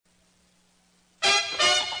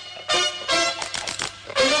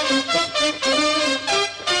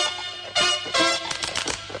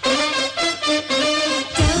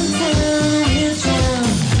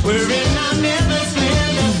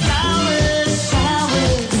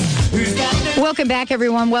Welcome back,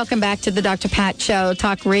 everyone. Welcome back to the Dr. Pat Show,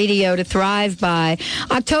 talk radio to thrive by.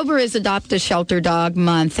 October is Adopt a Shelter Dog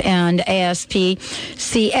Month, and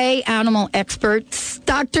ASPCA animal experts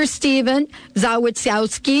Dr. Stephen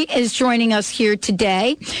Zawistowski is joining us here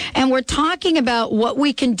today, and we're talking about what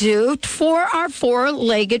we can do for our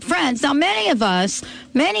four-legged friends. Now, many of us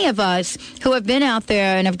who have been out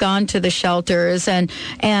there and have gone to the shelters and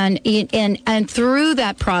through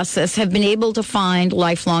that process have been able to find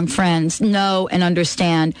lifelong friends, know and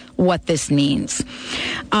understand what this means.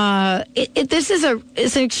 This is an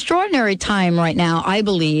extraordinary time right now, I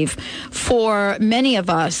believe, for many of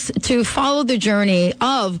us to follow the journey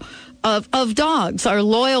of dogs, our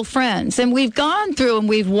loyal friends. And we've gone through and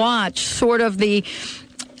we've watched sort of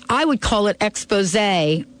I would call it expose.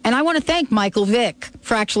 And I want to thank Michael Vick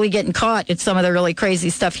for actually getting caught at some of the really crazy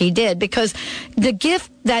stuff he did, because the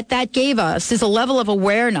gift that gave us is a level of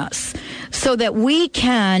awareness so that we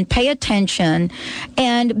can pay attention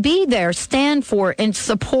and be there, stand for, and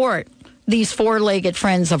support these four-legged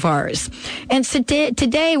friends of ours. And so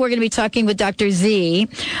today we're going to be talking with Dr. Z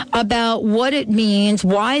about what it means,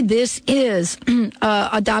 why this is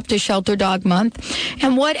Adopt a Shelter Dog Month,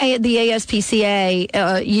 and what the ASPCA,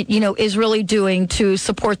 is really doing to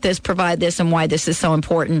support this, provide this, and why this is so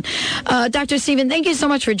important. Dr. Stephen, thank you so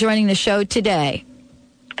much for joining the show today.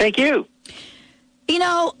 Thank you.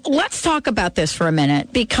 Let's talk about this for a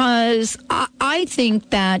minute, because I think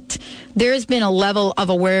that there's been a level of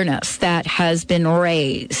awareness that has been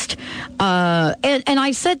raised. And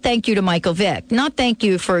I said thank you to Michael Vick. Not thank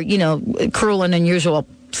you for, cruel and unusual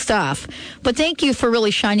stuff, but thank you for really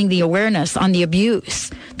shining the awareness on the abuse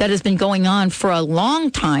that has been going on for a long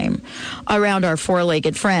time around our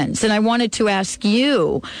four-legged friends. And I wanted to ask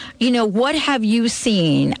you, what have you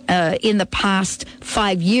seen in the past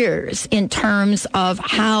 5 years in terms of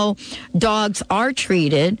how dogs are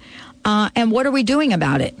treated, and what are we doing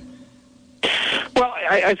about it? Well,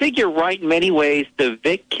 I think you're right in many ways. The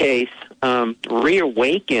Vick case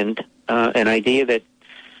reawakened an idea that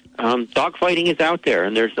dog fighting is out there,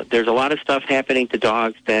 and there's a lot of stuff happening to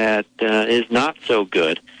dogs that is not so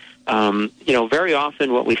good. Very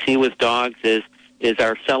often what we see with dogs is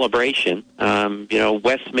our celebration.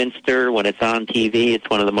 Westminster, when it's on TV, it's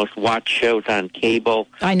one of the most watched shows on cable.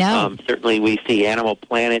 I know. Certainly we see Animal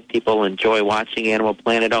Planet. People enjoy watching Animal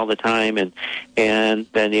Planet all the time, and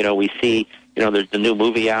then we see there's the new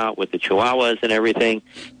movie out with the Chihuahuas and everything.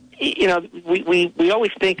 We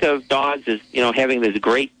always think of dogs as having this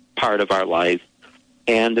great part of our lives,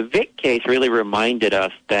 and the Vick case really reminded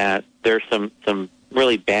us that there's some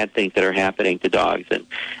really bad things that are happening to dogs. And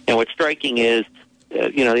what's striking is,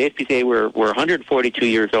 the ASPCA, we're 142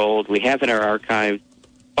 years old. We have in our archives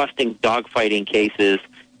busting dog fighting cases,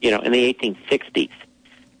 in the 1860s.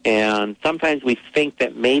 And sometimes we think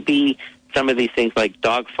that maybe some of these things like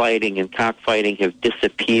dog fighting and cockfighting have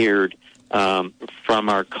disappeared from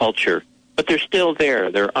our culture, but they're still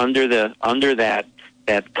there. They're under that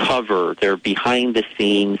cover. They're behind the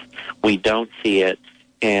scenes. We don't see it.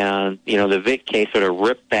 And, the Vick case sort of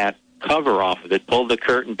ripped that cover off of it, pulled the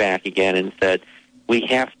curtain back again, and said, we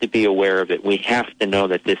have to be aware of it. We have to know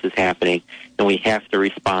that this is happening, and we have to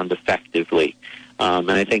respond effectively. And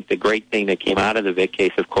I think the great thing that came out of the Vick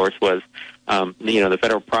case, of course, was, the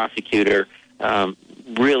federal prosecutor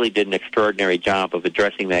really did an extraordinary job of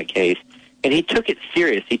addressing that case. And he took it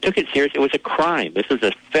serious. It was a crime. This was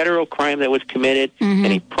a federal crime that was committed, and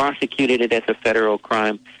he prosecuted it as a federal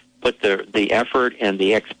crime, put the effort and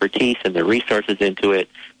the expertise and the resources into it.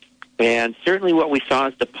 And certainly what we saw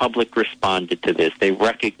is the public responded to this. They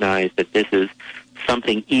recognized that this is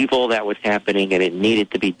something evil that was happening, and it needed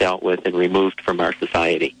to be dealt with and removed from our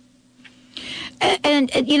society.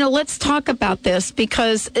 And let's talk about this,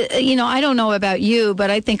 because, I don't know about you, but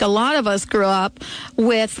I think a lot of us grew up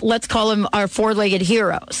with, let's call them our four-legged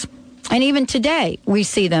heroes. And even today, we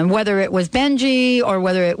see them, whether it was Benji or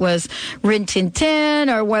whether it was Rin Tin Tin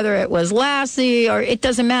or whether it was Lassie, or it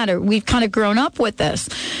doesn't matter. We've kind of grown up with this.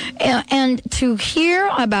 And to hear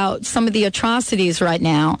about some of the atrocities right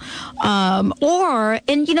now,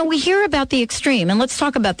 we hear about the extreme. And let's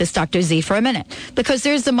talk about this, Dr. Z, for a minute, because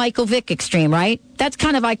there's the Michael Vick extreme, right? That's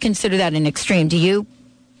kind of, I consider that an extreme. Do you?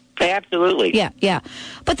 Absolutely. Yeah.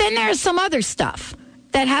 But then there's some other stuff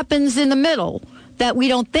that happens in the middle that we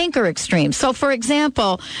don't think are extreme. So, for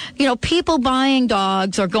example, people buying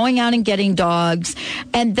dogs or going out and getting dogs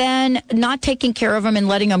and then not taking care of them and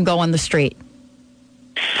letting them go on the street.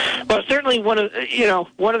 Well, certainly one of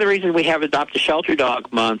the reasons we have Adopt a Shelter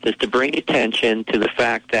Dog Month is to bring attention to the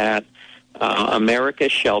fact that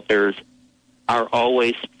America's shelters are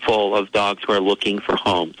always full of dogs who are looking for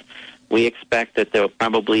homes. We expect that there will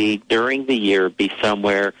probably, during the year, be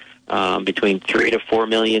somewhere between 3 to 4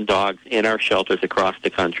 million dogs in our shelters across the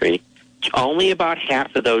country. Only about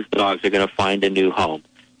half of those dogs are going to find a new home.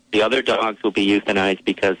 The other dogs will be euthanized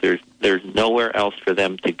because there's nowhere else for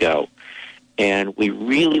them to go. And we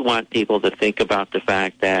really want people to think about the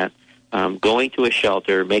fact that going to a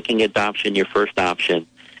shelter, making adoption your first option,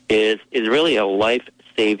 is really a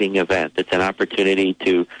life-saving event. It's an opportunity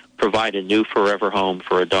to provide a new forever home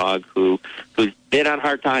for a dog who's been on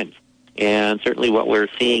hard times. And certainly what we're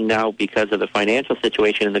seeing now because of the financial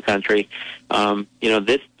situation in the country,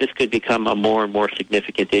 this could become a more and more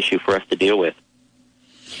significant issue for us to deal with.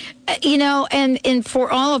 And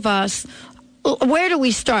for all of us, where do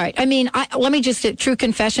we start? I mean, let me just true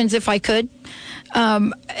confessions, if I could.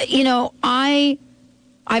 I've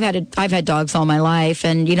had dogs all my life,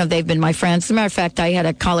 and they've been my friends. As a matter of fact, I had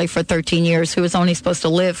a collie for 13 years who was only supposed to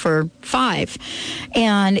live for 5,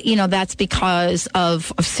 and that's because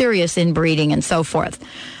of serious inbreeding and so forth.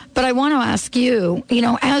 But I want to ask you,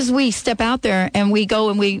 as we step out there and we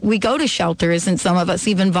go to shelters, and some of us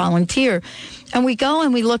even volunteer, and we go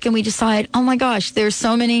and we look and we decide, oh my gosh, there's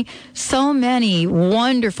so many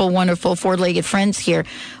wonderful, wonderful four-legged friends here.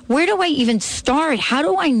 Where do I even start? How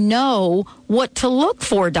do I know what to look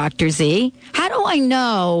for, Dr. Z? How do I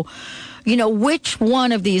know, which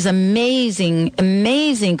one of these amazing,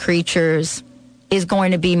 amazing creatures is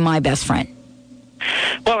going to be my best friend?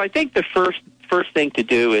 Well, I think the first thing to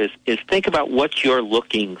do is think about what you're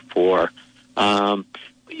looking for.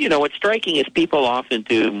 What's striking is people often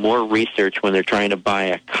do more research when they're trying to buy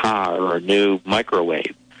a car or a new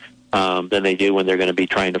microwave than they do when they're going to be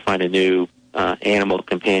trying to find a new animal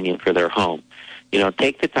companion for their home.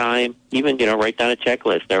 Take the time, even, write down a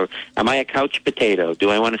checklist. Or, am I a couch potato?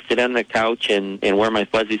 Do I want to sit on the couch and wear my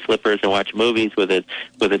fuzzy slippers and watch movies with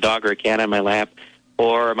a dog or a cat on my lap?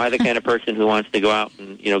 Or am I the kind of person who wants to go out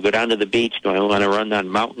and, go down to the beach? Do I want to run on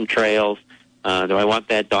mountain trails? Do I want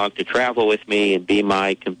that dog to travel with me and be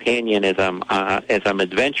my companion as I'm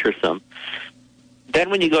adventuresome? Then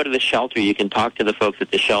when you go to the shelter, you can talk to the folks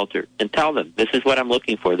at the shelter and tell them, this is what I'm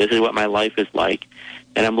looking for. This is what my life is like.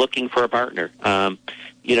 And I'm looking for a partner.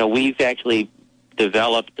 We've actually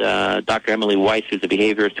developed, Dr. Emily Weiss, who's a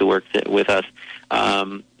behaviorist who works with us,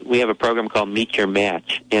 we have a program called Meet Your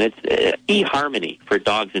Match, and it's eHarmony for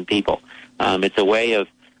dogs and people. It's a way of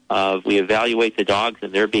we evaluate the dogs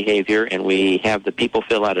and their behavior, and we have the people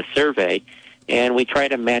fill out a survey, and we try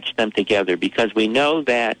to match them together because we know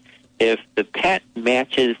that if the pet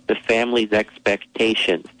matches the family's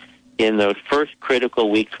expectations in those first critical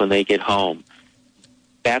weeks when they get home,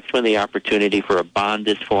 that's when the opportunity for a bond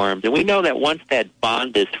is formed. And we know that once that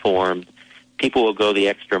bond is formed, people will go the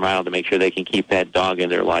extra mile to make sure they can keep that dog in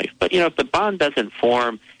their life. But, if the bond doesn't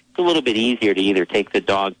form, it's a little bit easier to either take the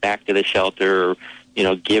dog back to the shelter or,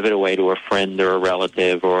 give it away to a friend or a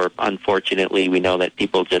relative, or unfortunately, we know that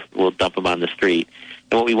people just will dump them on the street.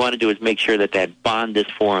 And what we want to do is make sure that that bond is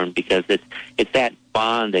formed because it's that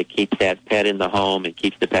bond that keeps that pet in the home and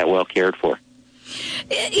keeps the pet well cared for.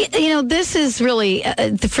 This is really,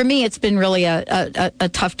 for me, it's been really a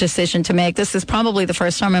tough decision to make. This is probably the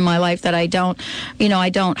first time in my life that I don't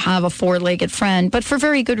have a four-legged friend, but for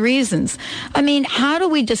very good reasons. I mean, how do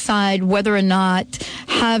we decide whether or not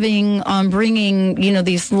bringing,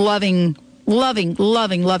 these loving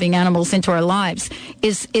animals into our lives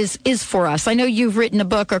is for us? I know you've written a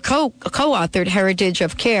book or co-authored Heritage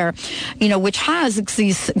of Care, which has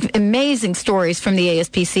these amazing stories from the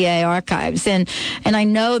ASPCA archives. And I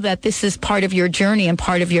know that this is part of your journey and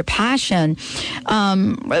part of your passion.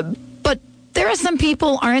 But there are some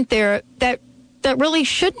people, aren't there, that really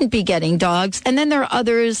shouldn't be getting dogs. And then there are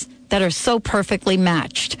others that are so perfectly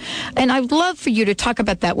matched. And I'd love for you to talk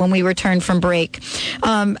about that when we return from break.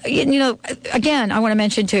 Again, I want to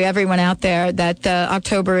mention to everyone out there that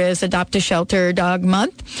October is Adopt a Shelter Dog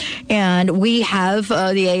Month, and we have the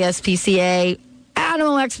ASPCA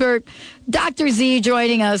animal expert, Dr. Z,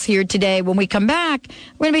 joining us here today. When we come back,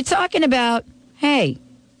 we're going to be talking about, hey,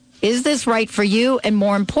 is this right for you? And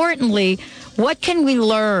more importantly, what can we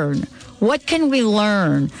learn? What can we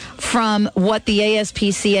learn from what the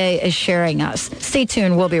ASPCA is sharing us? Stay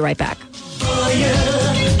tuned. We'll be right back.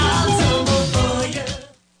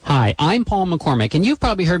 Hi, Hi, I'm Paul McCormick, and you've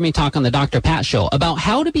probably heard me talk on the Dr. Pat Show about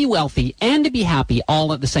how to be wealthy and to be happy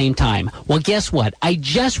all at the same time. Well, guess what? I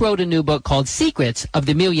just wrote a new book called Secrets of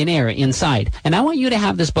the Millionaire Inside, and I want you to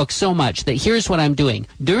have this book so much that here's what I'm doing.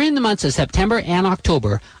 During the months of September and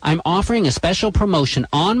October, I'm offering a special promotion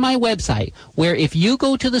on my website where if you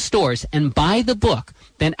go to the stores and buy the book,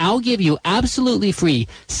 then I'll give you absolutely free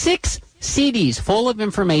 6 CDs full of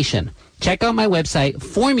information. Check out my website,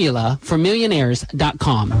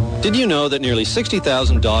 formulaformillionaires.com. Did you know that nearly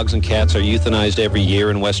 60,000 dogs and cats are euthanized every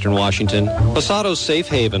year in Western Washington? Posado's Safe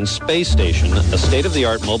Haven Space Station, a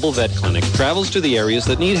state-of-the-art mobile vet clinic, travels to the areas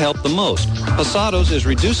that need help the most. Posado's is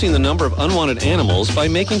reducing the number of unwanted animals by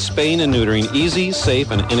making spaying and neutering easy,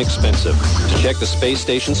 safe, and inexpensive. To check the space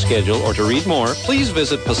station schedule or to read more, please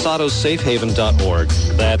visit posadossafehaven.org.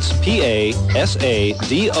 That's PASADO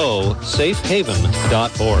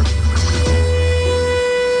safehaven.org.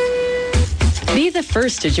 Be the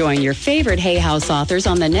first to join your favorite Hay House authors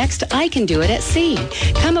on the next I Can Do It at Sea.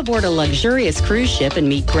 Come aboard a luxurious cruise ship and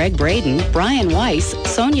meet Greg Braden, Brian Weiss,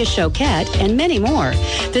 Sonia Choquette, and many more.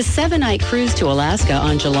 The 7-night cruise to Alaska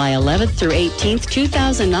on July 11th through 18th,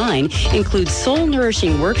 2009 includes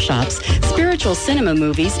soul-nourishing workshops, spiritual cinema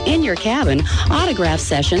movies in your cabin, autograph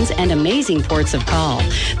sessions, and amazing ports of call.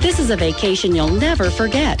 This is a vacation you'll never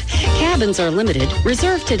forget. Cabins are limited.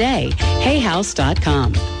 Reserve today.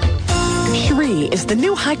 HayHouse.com. Shree is the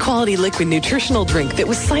new high-quality liquid nutritional drink that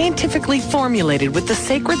was scientifically formulated with the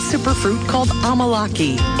sacred superfruit called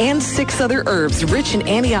amalaki and 6 other herbs rich in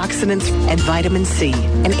antioxidants and vitamin C.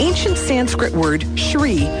 An ancient Sanskrit word,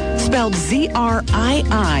 Shri, spelled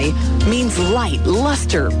Z-R-I-I, means light,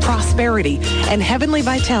 luster, prosperity, and heavenly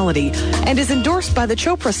vitality, and is endorsed by the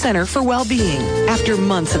Chopra Center for Well-Being. After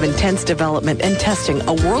months of intense development and testing,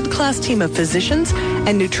 a world-class team of physicians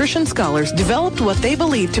and nutrition scholars developed what they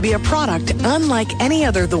believe to be a product unlike any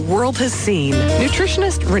other the world has seen.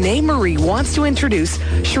 Nutritionist Renee Marie wants to introduce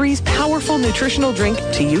Shree's powerful nutritional drink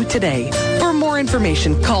to you today. For more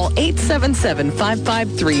information, call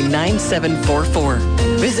 877-553-9744.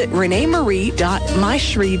 Visit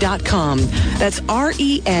reneemarie.myshri.com. That's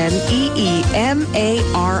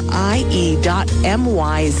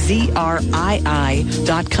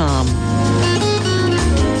RENEEMARIE.MYZRII.com.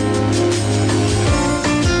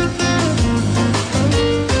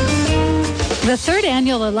 The third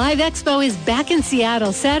annual Alive Expo is back in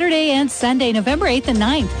Seattle, Saturday and Sunday, November 8th and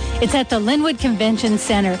 9th. It's at the Linwood Convention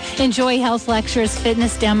Center. Enjoy health lectures,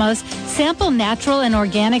 fitness demos, sample natural and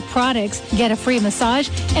organic products, get a free massage,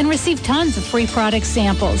 and receive tons of free product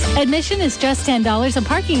samples. Admission is just $10 and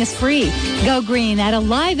parking is free. Go green at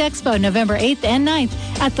Alive Expo, November 8th and 9th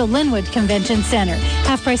at the Linwood Convention Center.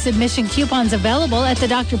 Half-price admission coupons available at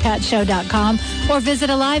thedrpatshow.com or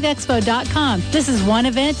visit aliveexpo.com. This is one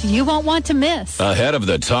event you won't want to miss. Ahead of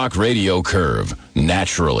the talk radio curve,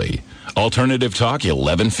 naturally. Alternative Talk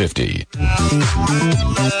 1150.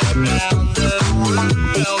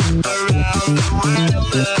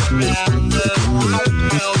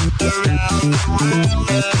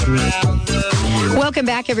 Welcome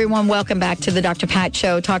back, everyone. Welcome back to the Dr. Pat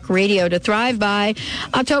Show, Talk Radio to Thrive By.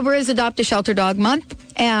 October is Adopt a Shelter Dog Month,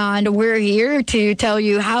 and we're here to tell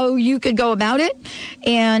you how you could go about it.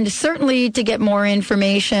 And certainly to get more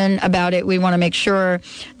information about it, we want to make sure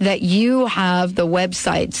that you have the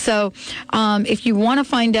website. So if you want to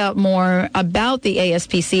find out more about the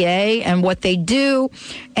ASPCA and what they do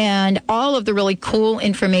and all of the really cool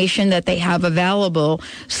information that they have available,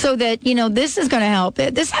 so that, you know, this is going to help.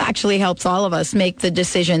 This actually helps all of us make the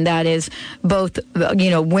decision that is both, you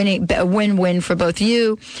know, a win-win for both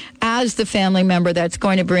you as the family member that's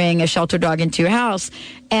going to bring a shelter dog into your house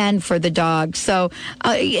and for the dog. So,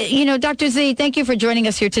 you know, Dr. Z, thank you for joining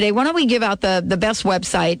us here today. Why don't we give out the best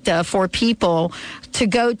website for people to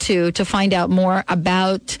go to find out more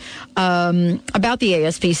about the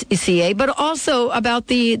ASPCA, but also about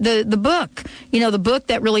the book, you know, the book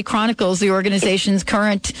that really chronicles the organization's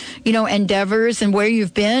current, you know, endeavors and where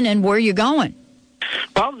you've been and where you're going.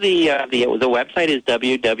 Well, the website is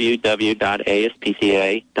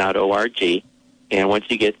www.aspca.org, and once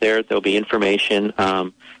you get there, there'll be information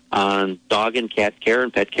on dog and cat care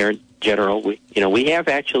and pet care in general. We have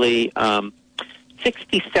actually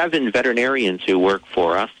 67 veterinarians who work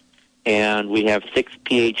for us, and we have 6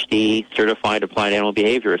 PhD certified applied animal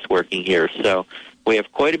behaviorists working here. So we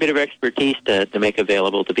have quite a bit of expertise to make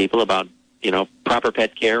available to people about, you know, proper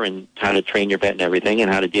pet care and how to train your pet and everything,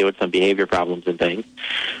 and how to deal with some behavior problems and things.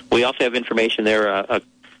 We also have information there, a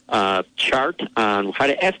chart on how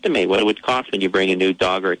to estimate what it would cost when you bring a new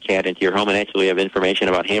dog or a cat into your home, and actually we have information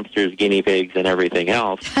about hamsters, guinea pigs, and everything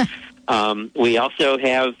else. We also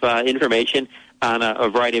have information on a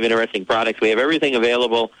variety of interesting products. We have everything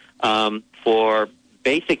available for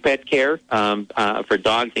basic pet care for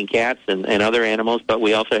dogs and cats and other animals, but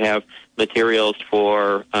we also have materials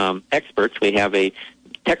for experts. We have a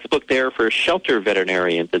textbook there for shelter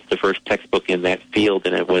veterinarians. It's the first textbook in that field,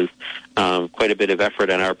 and it was quite a bit of effort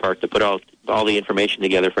on our part to put all the information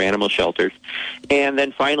together for animal shelters. And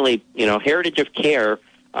then finally, Heritage of Care,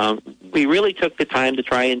 we really took the time to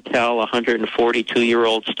try and tell a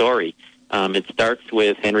 142-year-old story. It starts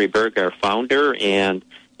with Henry Berghs, our founder, and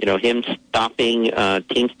him stopping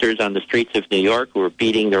teamsters on the streets of New York who were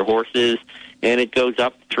beating their horses, and it goes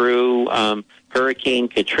up through Hurricane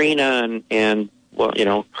Katrina and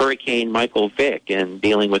Hurricane Michael Vick and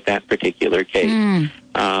dealing with that particular case.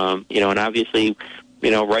 And obviously,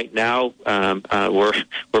 right now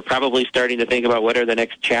we're probably starting to think about what are the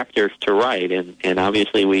next chapters to write, and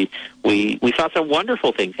obviously we saw some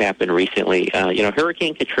wonderful things happen recently.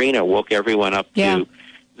 Hurricane Katrina woke everyone up to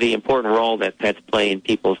the important role that pets play in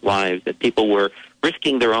people's lives, that people were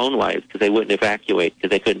risking their own lives because they wouldn't evacuate because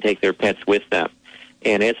they couldn't take their pets with them.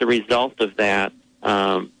 And as a result of that,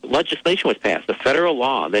 legislation was passed, a federal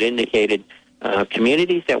law that indicated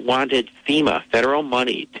communities that wanted FEMA, federal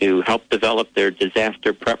money, to help develop their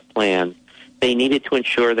disaster prep plans, they needed to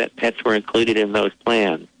ensure that pets were included in those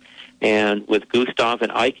plans. And with Gustav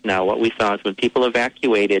and Ike now, what we saw is when people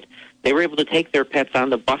evacuated, they were able to take their pets on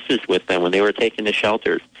the buses with them when they were taken to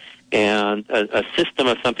shelters. And a system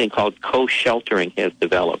of something called co-sheltering has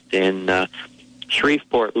developed. In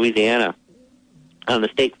Shreveport, Louisiana, on the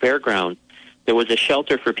state fairgrounds, there was a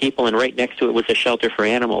shelter for people, and right next to it was a shelter for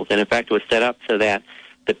animals. And, in fact, it was set up so that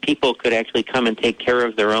the people could actually come and take care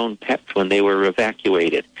of their own pets when they were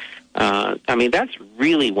evacuated. That's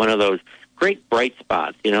really one of those great bright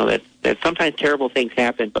spots, that sometimes terrible things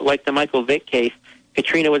happen. But like the Michael Vick case,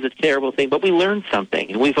 Katrina was a terrible thing, but we learned something,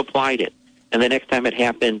 and we've applied it. And the next time it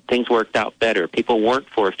happened, things worked out better. People weren't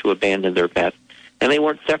forced to abandon their pets, and they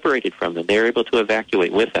weren't separated from them. They were able to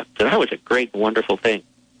evacuate with them. So that was a great, wonderful thing.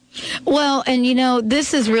 Well, and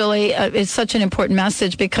this is really it's such an important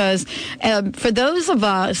message because for those of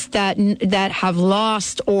us that have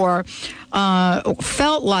lost or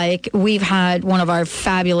felt like we've had one of our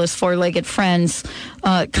fabulous four-legged friends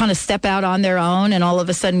kind of step out on their own and all of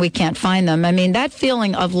a sudden we can't find them. I mean, that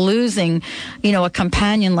feeling of losing, a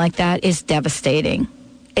companion like that is devastating.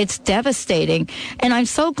 It's devastating. And I'm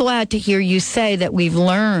so glad to hear you say that we've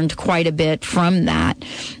learned quite a bit from that,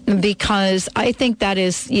 because I think that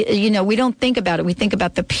is, we don't think about it. We think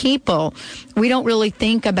about the people. We don't really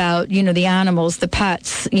think about, the animals, the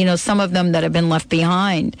pets, some of them that have been left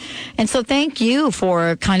behind. And so thank you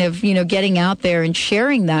for kind of, getting out there and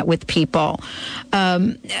sharing that with people.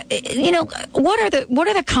 What are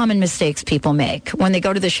the common mistakes people make when they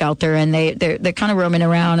go to the shelter and they're kind of roaming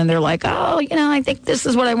around and they're like, oh, I think this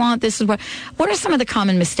is what I want. This is what are some of the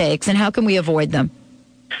common mistakes and how can we avoid them?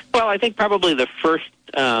 Well, I think probably the first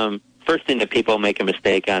thing that people make a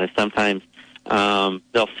mistake on is sometimes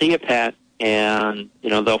they'll see a pet and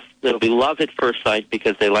they'll be love at first sight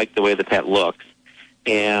because they like the way the pet looks,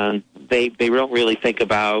 and they don't really think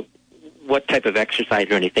about what type of exercise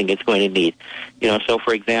or anything it's going to need. So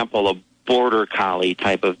for example, a border collie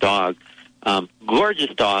type of dog,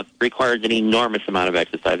 gorgeous dog, requires an enormous amount of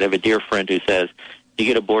exercise. I have a dear friend who says, you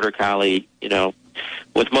get a border collie,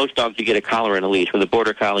 with most dogs you get a collar and a leash. With a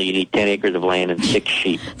border collie you need 10 acres of land and 6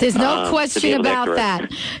 sheep. There's no question about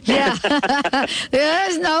that. Yeah.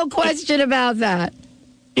 There's no question about that.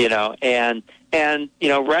 And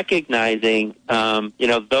recognizing,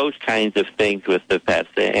 those kinds of things with the pets,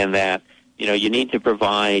 and that, you need to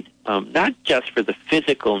provide not just for the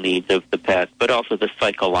physical needs of the pet, but also the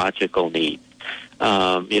psychological needs.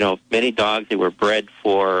 Many dogs, they were bred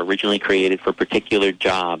originally created for particular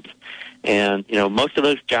jobs. And, most of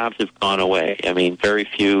those jobs have gone away. I mean, very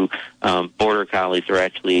few border collies are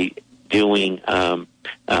actually doing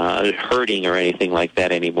herding or anything like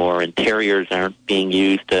that anymore. And terriers aren't being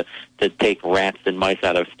used to take rats and mice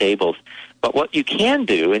out of stables. But what you can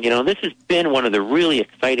do, and, this has been one of the really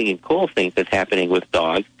exciting and cool things that's happening with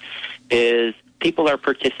dogs, is people are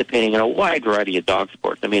participating in a wide variety of dog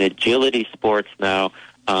sports. I mean, agility sports now.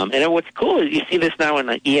 And what's cool is you see this now on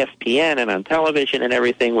ESPN and on television and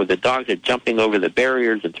everything, where the dogs are jumping over the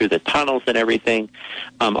barriers and through the tunnels and everything.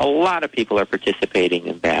 A lot of people are participating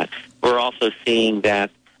in that. We're also seeing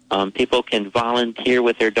that people can volunteer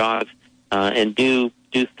with their dogs and do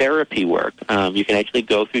therapy work. You can actually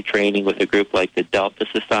go through training with a group like the Delta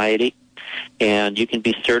Society, and you can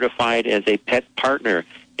be certified as a pet partner,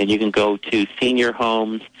 and you can go to senior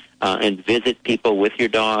homes and visit people with your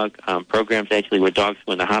dog. Programs actually where dogs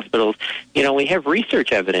go in the hospitals. We have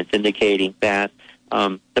research evidence indicating that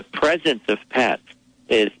the presence of pets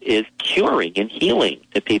is curing and healing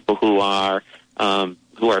to people who are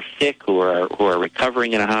sick, who are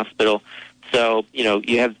recovering in a hospital. So,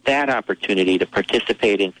 you have that opportunity to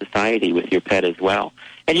participate in society with your pet as well.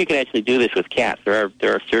 And you can actually do this with cats. There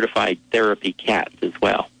are certified therapy cats as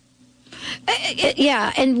well.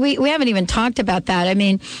 Yeah, and we haven't even talked about that. I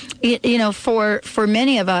mean, for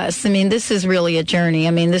many of us, I mean, this is really a journey.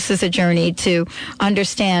 I mean, this is a journey to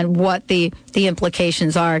understand what the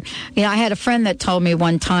implications are. I had a friend that told me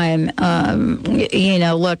one time,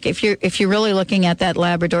 look, if you're really looking at that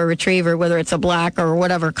Labrador Retriever, whether it's a black or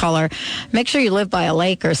whatever color, make sure you live by a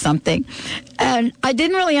lake or something. And I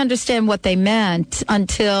didn't really understand what they meant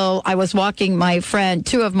until I was walking my friend,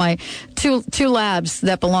 two labs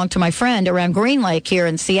that belong to my friend around Green Lake here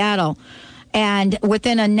in Seattle. And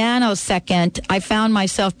within a nanosecond, I found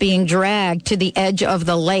myself being dragged to the edge of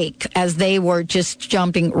the lake as they were just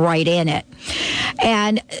jumping right in it.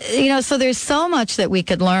 And, so there's so much that we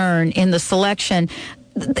could learn in the selection.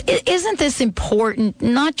 Isn't this important,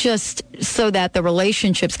 not just so that the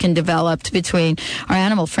relationships can develop between our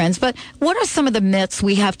animal friends, but what are some of the myths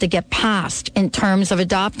we have to get past in terms of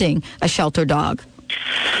adopting a shelter dog?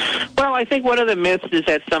 Well, I think one of the myths is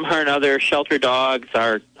that somehow or another shelter dogs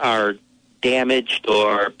are damaged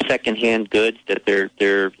or secondhand goods, that they're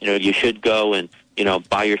you should go and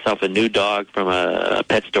buy yourself a new dog from a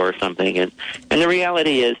pet store or something. And the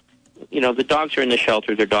reality is, the dogs are in the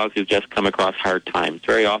shelter. They're dogs who've just come across hard times.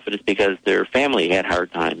 Very often it's because their family had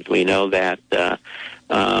hard times. We know that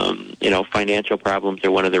financial problems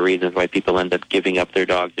are one of the reasons why people end up giving up their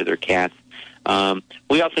dogs or their cats.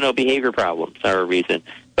 We also know behavior problems are a reason.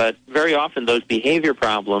 But very often those behavior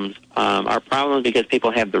problems are problems because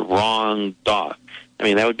people have the wrong dog. I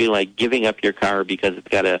mean, that would be like giving up your car because it's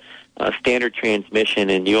got a standard transmission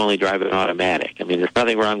and you only drive an automatic. I mean, there's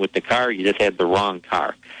nothing wrong with the car. You just had the wrong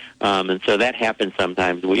car. And so that happens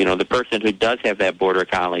sometimes. The person who does have that border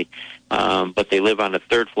collie, but they live on a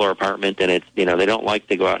third-floor apartment and it's, they don't like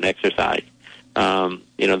to go out and exercise.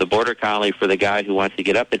 The border collie for the guy who wants to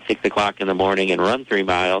get up at 6 o'clock in the morning and run 3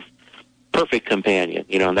 miles, perfect companion.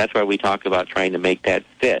 And that's why we talk about trying to make that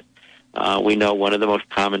fit. We know one of the most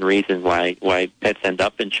common reasons why pets end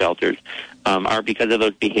up in shelters are because of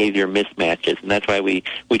those behavior mismatches. And that's why we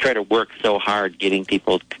try to work so hard getting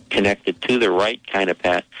people connected to the right kind of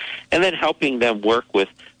pet and then helping them work with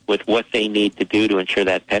what they need to do to ensure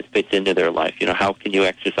that pet fits into their life. How can you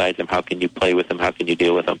exercise them? How can you play with them? How can you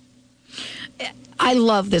deal with them? I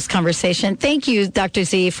love this conversation. Thank you, Dr.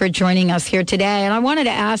 Z, for joining us here today. And I wanted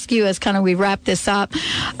to ask you, as kind of we wrap this up,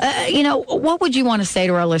 what would you want to say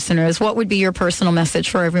to our listeners? What would be your personal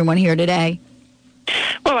message for everyone here today?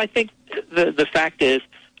 Well, I think the fact is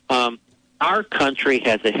our country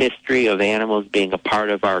has a history of animals being a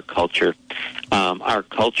part of our culture. Our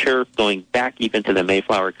culture, going back even to the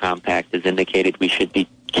Mayflower Compact, has indicated we should be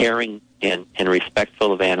caring and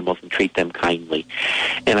respectful of animals and treat them kindly.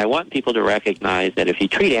 And I want people to recognize that if you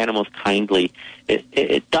treat animals kindly,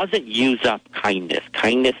 it doesn't use up kindness.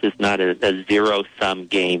 Kindness is not a zero-sum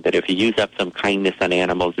game, that if you use up some kindness on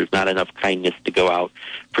animals, there's not enough kindness to go out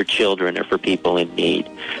for children or for people in need.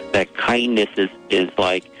 That kindness is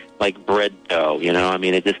like bread dough, I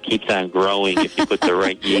mean, it just keeps on growing if you put the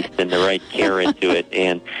right yeast and the right care into it.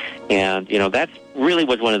 And that's really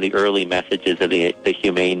was one of the early messages of the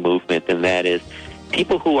humane movement, and that is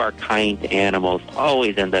people who are kind to animals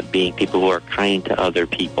always end up being people who are kind to other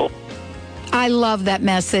people. I love that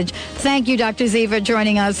message. Thank you, Dr. Z, for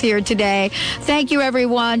joining us here today. Thank you,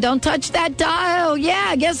 everyone. Don't touch that dial.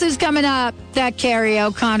 Yeah, guess who's coming up? That Carrie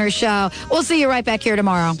O'Connor Show. We'll see you right back here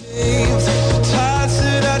tomorrow.